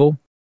people,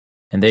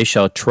 and they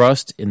shall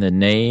trust in the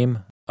name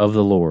of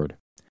the Lord.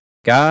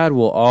 God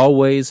will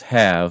always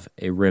have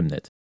a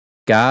remnant.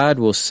 God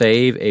will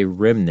save a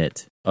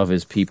remnant of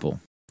his people.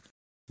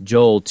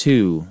 Joel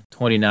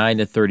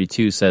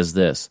 2:29-32 says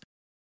this,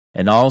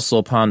 And also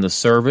upon the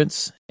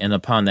servants and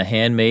upon the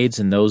handmaids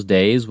in those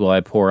days will I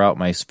pour out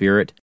my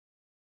spirit,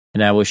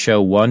 and I will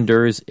show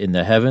wonders in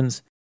the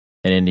heavens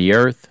and in the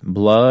earth,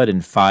 blood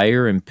and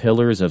fire and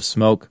pillars of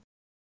smoke.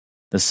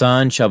 The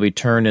sun shall be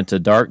turned into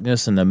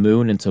darkness and the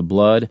moon into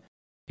blood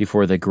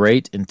before the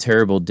great and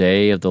terrible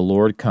day of the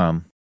Lord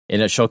come.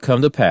 And it shall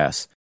come to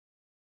pass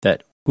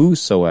that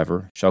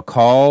whosoever shall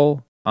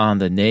call on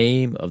the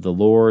name of the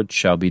Lord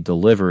shall be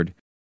delivered.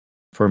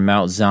 For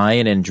Mount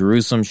Zion and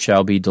Jerusalem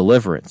shall be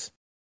deliverance.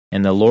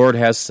 And the Lord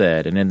has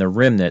said, and in the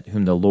remnant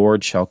whom the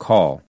Lord shall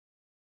call.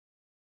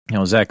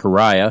 Now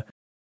Zechariah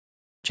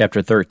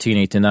chapter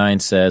 13,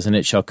 8-9 says, And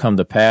it shall come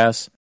to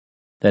pass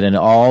that in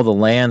all the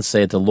land,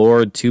 saith the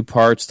Lord, 2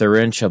 parts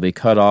therein shall be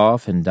cut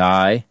off and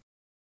die,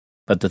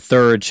 but the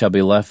third shall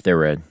be left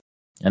therein.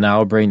 And I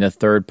will bring the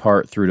third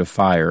part through the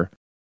fire,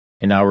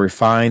 and I will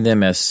refine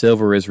them as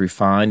silver is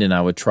refined, and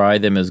I will try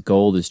them as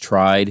gold is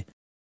tried.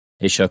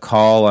 They shall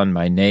call on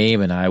my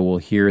name, and I will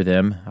hear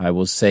them. I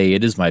will say,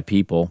 It is my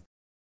people.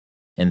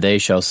 And they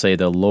shall say,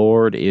 The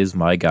Lord is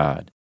my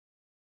God.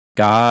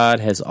 God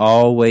has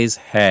always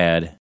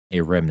had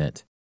a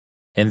remnant,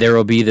 and there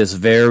will be this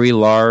very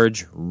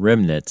large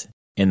remnant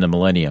in the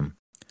millennium.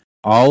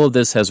 All of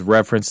this has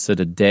reference to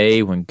the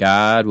day when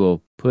God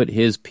will put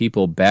his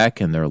people back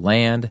in their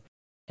land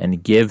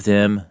and give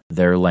them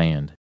their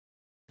land.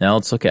 Now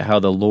let's look at how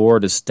the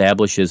Lord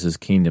establishes his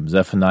kingdom.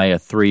 Zephaniah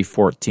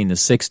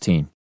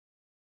 3:14-16.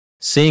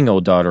 Sing, O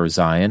daughter of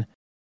Zion.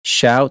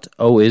 Shout,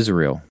 O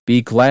Israel.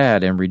 Be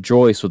glad and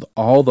rejoice with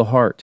all the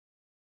heart.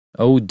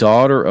 O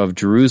daughter of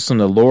Jerusalem,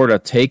 the Lord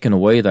hath taken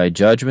away thy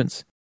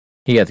judgments.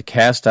 He hath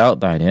cast out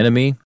thine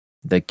enemy.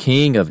 The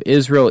King of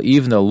Israel,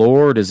 even the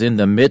Lord, is in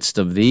the midst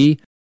of thee.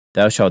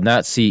 Thou shalt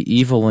not see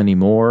evil any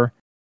more.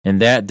 In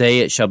that day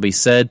it shall be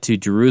said to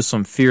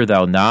Jerusalem, Fear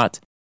thou not.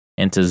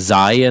 And to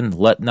Zion,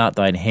 Let not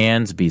thine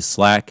hands be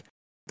slack.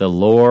 The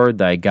Lord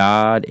thy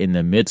God in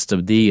the midst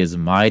of thee is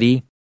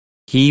mighty.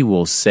 He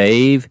will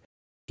save.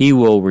 He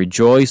will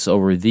rejoice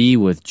over thee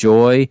with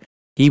joy.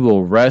 He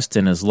will rest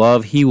in his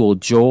love. He will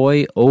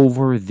joy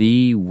over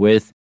thee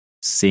with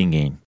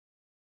singing.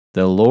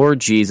 The Lord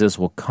Jesus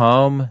will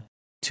come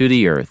to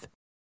the earth.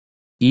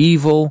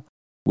 Evil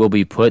will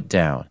be put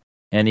down,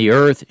 and the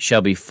earth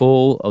shall be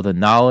full of the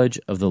knowledge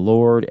of the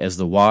Lord as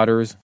the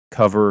waters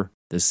cover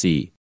the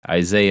sea.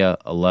 Isaiah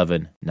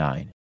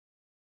 11:9.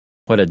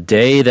 What a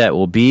day that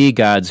will be.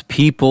 God's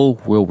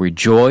people will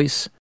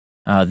rejoice.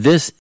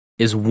 This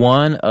is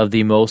one of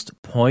the most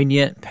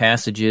poignant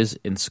passages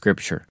in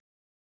Scripture.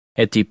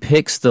 It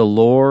depicts the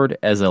Lord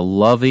as a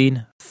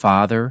loving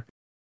Father,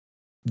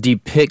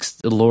 depicts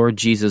the Lord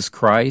Jesus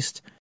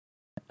Christ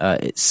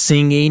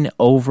singing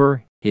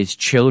over his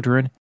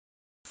children,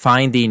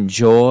 finding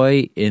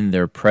joy in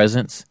their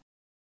presence.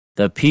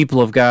 The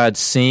people of God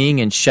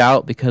sing and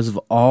shout because of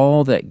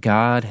all that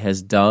God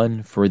has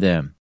done for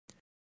them.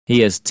 He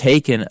has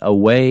taken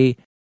away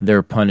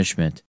their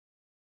punishment.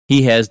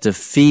 He has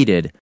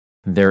defeated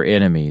their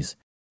enemies,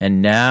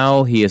 and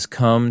now he has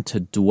come to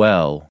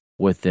dwell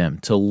with them,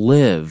 to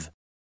live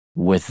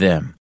with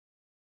them.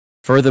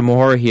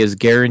 Furthermore, he has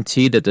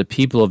guaranteed that the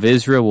people of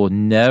Israel will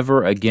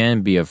never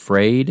again be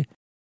afraid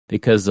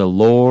because the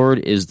Lord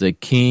is the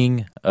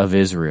King of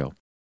Israel.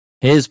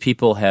 His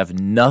people have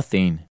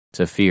nothing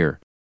to fear.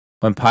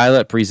 When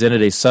Pilate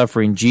presented a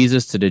suffering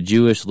Jesus to the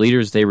Jewish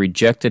leaders, they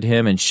rejected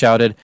him and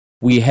shouted,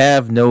 We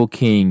have no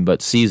king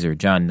but Caesar,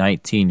 John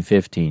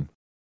 19:15.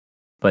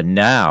 But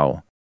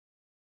now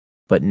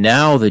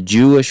the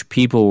Jewish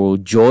people will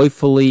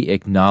joyfully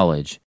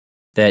acknowledge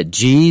that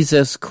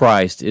Jesus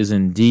Christ is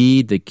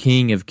indeed the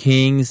King of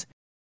kings,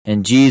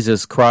 and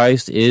Jesus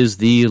Christ is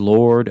the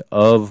Lord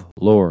of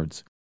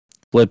lords.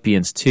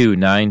 Philippians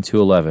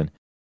 2:9-11.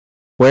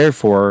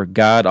 Wherefore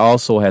God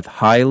also hath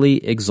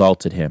highly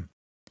exalted him,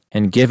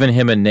 and given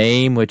him a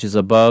name which is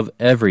above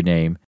every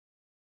name,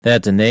 that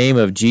at the name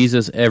of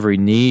Jesus every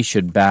knee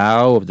should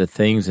bow of the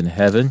things in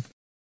heaven,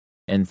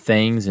 and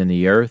things in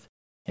the earth,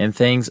 and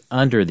things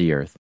under the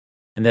earth,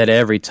 and that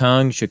every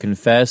tongue should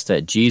confess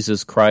that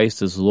Jesus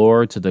Christ is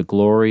Lord to the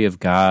glory of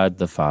God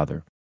the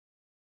Father.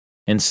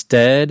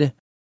 Instead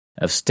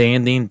of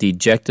standing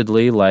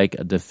dejectedly like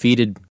a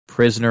defeated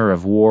prisoner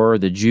of war,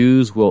 the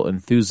Jews will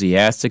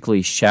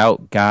enthusiastically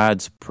shout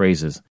God's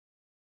praises.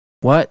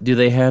 What do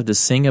they have to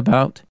sing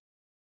about?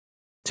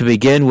 To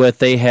begin with,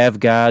 they have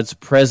God's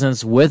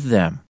presence with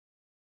them.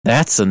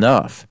 That's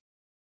enough.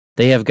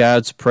 They have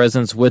God's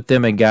presence with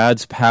them and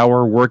God's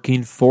power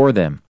working for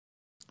them.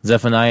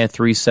 Zephaniah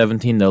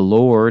 3:17, The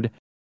Lord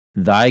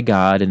thy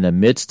God in the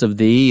midst of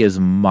thee is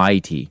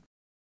mighty.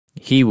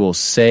 He will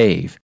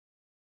save.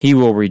 He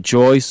will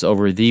rejoice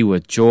over thee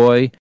with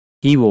joy.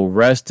 He will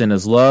rest in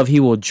his love. He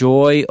will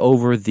joy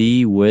over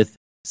thee with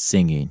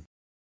singing.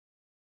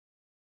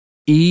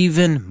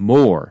 Even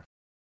more,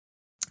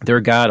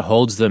 their God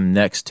holds them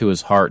next to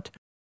his heart,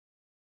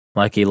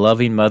 like a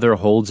loving mother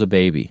holds a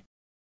baby.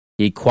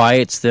 He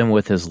quiets them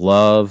with his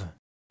love,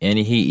 and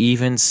he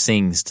even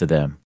sings to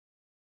them.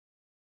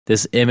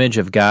 This image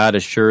of God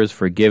assures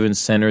forgiven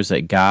sinners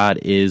that God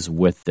is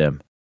with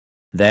them,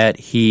 that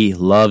he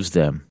loves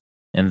them,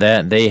 and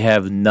that they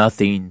have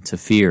nothing to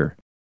fear.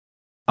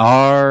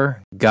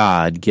 Our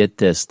God, get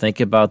this, think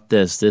about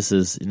this, this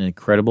is an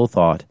incredible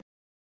thought.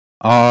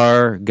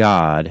 Our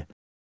God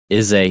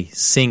is a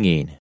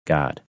singing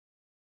God.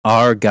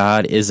 Our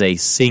God is a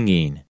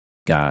singing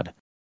God.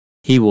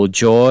 He will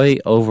joy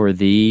over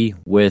thee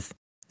with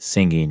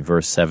singing.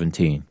 Verse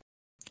 17.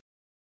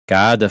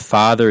 God the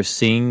Father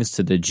sings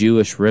to the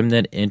Jewish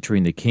remnant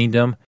entering the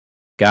kingdom.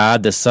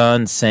 God the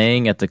Son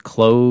sang at the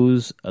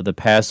close of the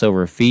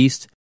Passover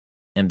feast,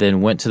 and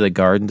then went to the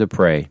garden to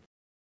pray.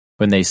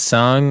 When they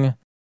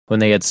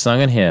had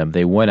sung a hymn,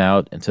 they went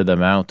out into the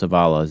Mount of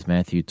Olives,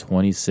 Matthew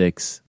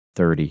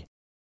 26:30.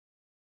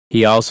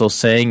 He also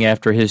sang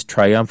after his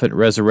triumphant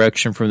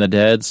resurrection from the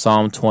dead,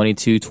 Psalm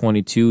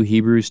 22:22,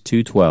 Hebrews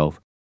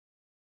 2:12.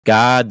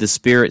 God the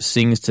Spirit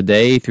sings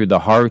today through the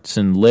hearts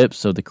and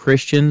lips of the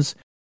Christians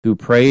who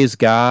praise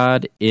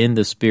God in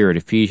the Spirit,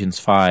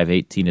 Ephesians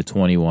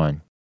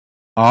 5:18-21.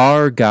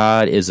 Our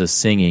God is a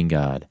singing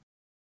God.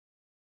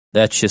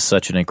 That's just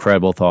such an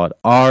incredible thought.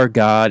 Our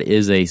God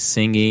is a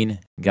singing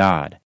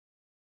God.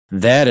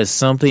 That is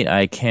something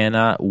I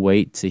cannot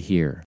wait to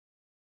hear.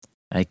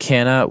 I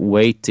cannot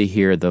wait to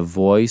hear the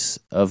voice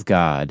of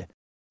God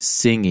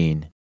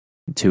singing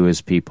to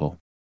his people.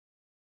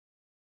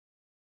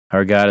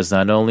 Our God is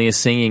not only a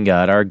singing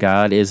God, our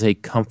God is a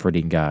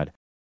comforting God.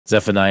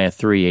 Zephaniah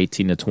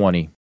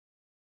 3:18-20.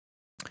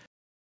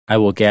 I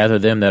will gather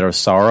them that are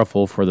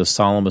sorrowful for the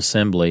solemn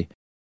assembly,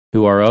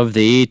 who are of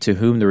thee, to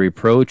whom the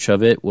reproach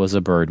of it was a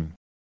burden.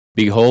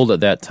 Behold, at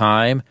that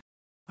time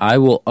I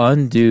will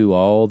undo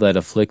all that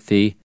afflict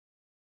thee,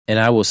 and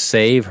I will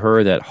save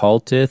her that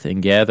halteth,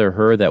 and gather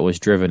her that was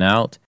driven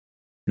out.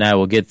 And I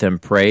will get them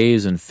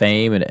praise and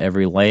fame in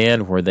every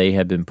land where they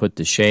have been put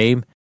to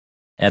shame.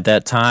 At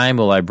that time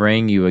will I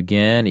bring you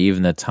again,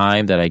 even the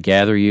time that I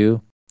gather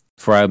you.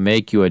 For I will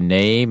make you a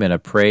name and a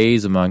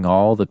praise among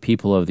all the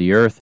people of the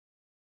earth,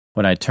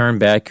 when I turn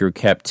back your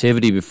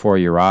captivity before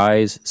your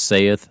eyes,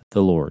 saith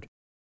the Lord.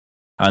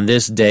 On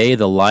this day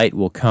the light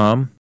will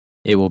come.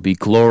 It will be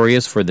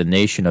glorious for the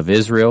nation of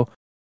Israel,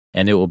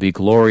 and it will be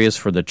glorious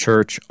for the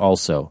church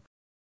also.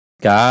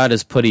 God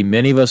is putting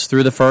many of us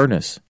through the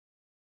furnace,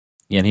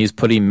 and he's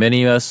putting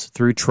many of us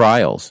through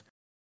trials.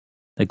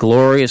 The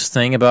glorious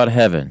thing about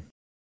heaven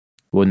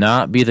will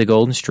not be the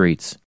golden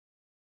streets.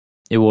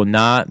 It will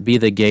not be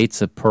the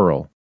gates of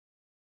pearl.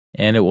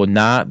 And it will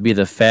not be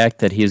the fact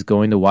that he is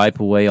going to wipe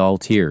away all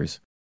tears.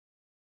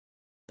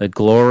 The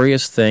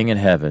glorious thing in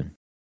heaven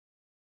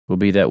will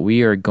be that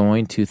we are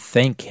going to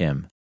thank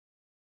him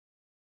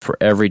for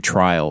every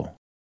trial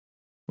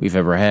we've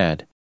ever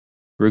had.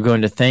 We're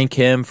going to thank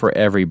him for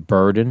every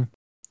burden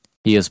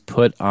he has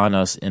put on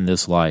us in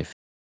this life.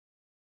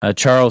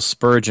 Charles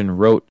Spurgeon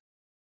wrote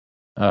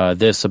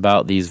this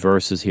about these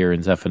verses here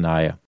in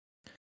Zephaniah.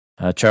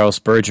 Charles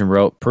Spurgeon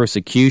wrote,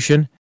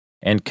 "Persecution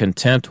and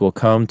contempt will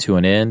come to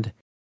an end,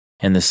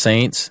 and the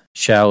saints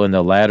shall in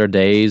the latter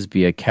days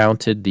be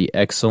accounted the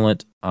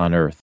excellent on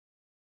earth.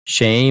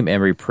 Shame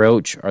and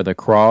reproach are the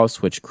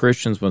cross which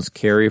Christians must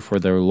carry for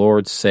their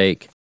Lord's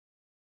sake.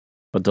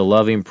 But the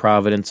loving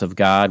providence of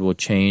God will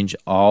change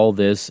all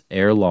this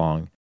ere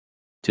long,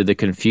 to the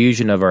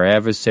confusion of our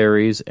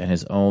adversaries and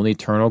his own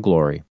eternal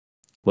glory.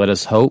 Let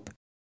us hope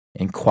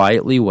and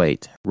quietly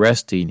wait,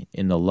 resting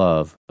in the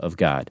love of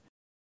God."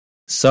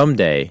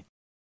 Someday,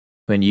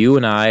 when you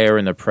and I are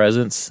in the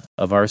presence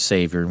of our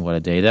Savior, and what a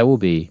day that will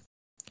be,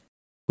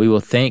 we will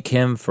thank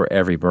him for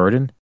every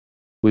burden.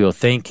 We will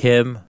thank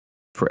him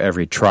for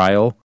every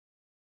trial.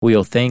 We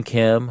will thank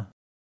him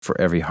for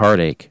every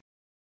heartache.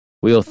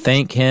 We will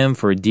thank him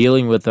for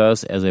dealing with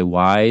us as a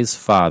wise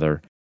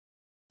father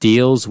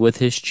deals with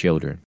his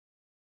children.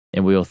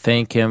 And we will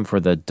thank him for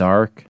the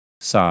dark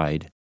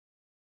side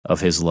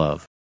of his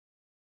love.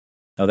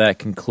 Now that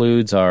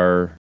concludes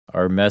our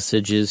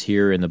messages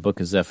here in the book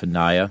of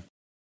Zephaniah.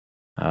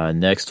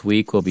 Next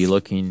week we'll be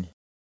looking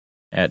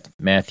at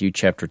Matthew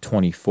chapter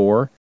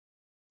 24.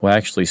 We'll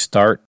actually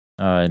start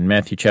in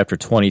Matthew chapter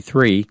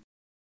 23,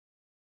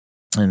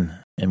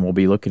 and we'll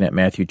be looking at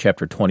Matthew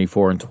chapter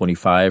 24 and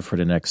 25 for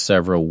the next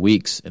several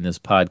weeks in this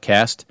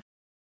podcast.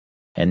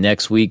 And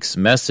next week's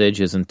message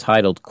is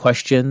entitled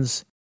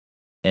Questions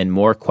and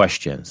More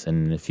Questions.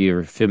 And if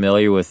you're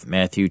familiar with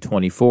Matthew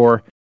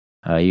 24,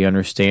 you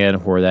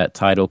understand where that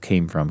title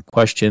came from.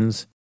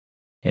 Questions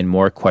and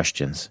More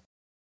Questions.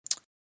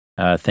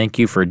 Thank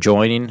you for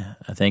joining.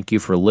 Thank you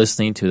for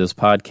listening to this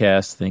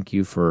podcast. Thank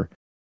you for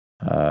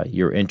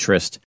your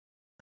interest.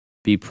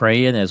 Be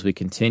praying as we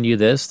continue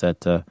this,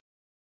 that the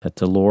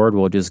Lord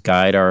will just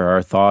guide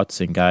our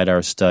thoughts and guide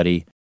our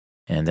study,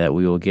 and that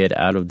we will get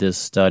out of this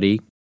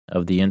study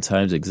of the end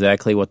times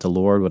exactly what the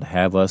Lord would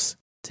have us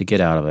to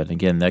get out of it.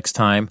 Again, next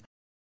time,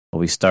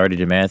 we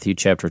started in Matthew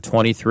chapter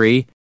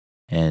 23,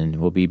 and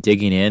we'll be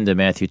digging into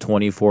Matthew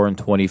 24 and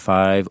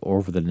 25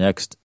 over the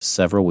next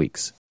several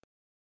weeks.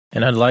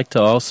 And I'd like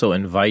to also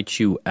invite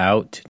you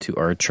out to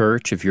our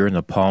church. If you're in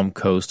the Palm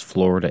Coast,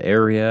 Florida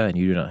area and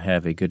you do not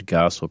have a good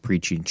gospel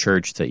preaching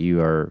church that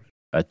you are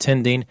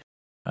attending,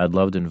 I'd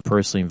love to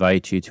personally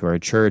invite you to our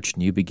church,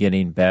 New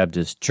Beginning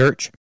Baptist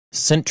Church,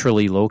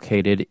 centrally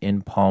located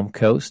in Palm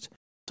Coast.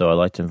 So I'd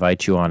like to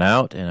invite you on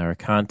out, and our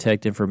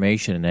contact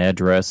information and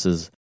address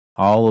is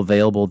all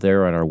available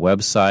there on our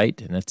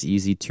website, and that's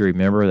easy to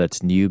remember. That's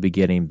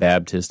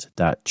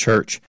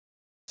newbeginningbaptist.church.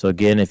 So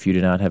again, if you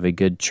do not have a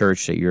good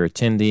church that you're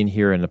attending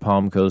here in the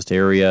Palm Coast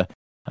area,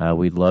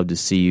 we'd love to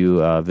see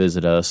you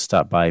visit us,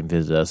 stop by and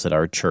visit us at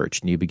our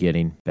church, New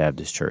Beginning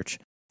Baptist Church.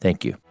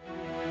 Thank you.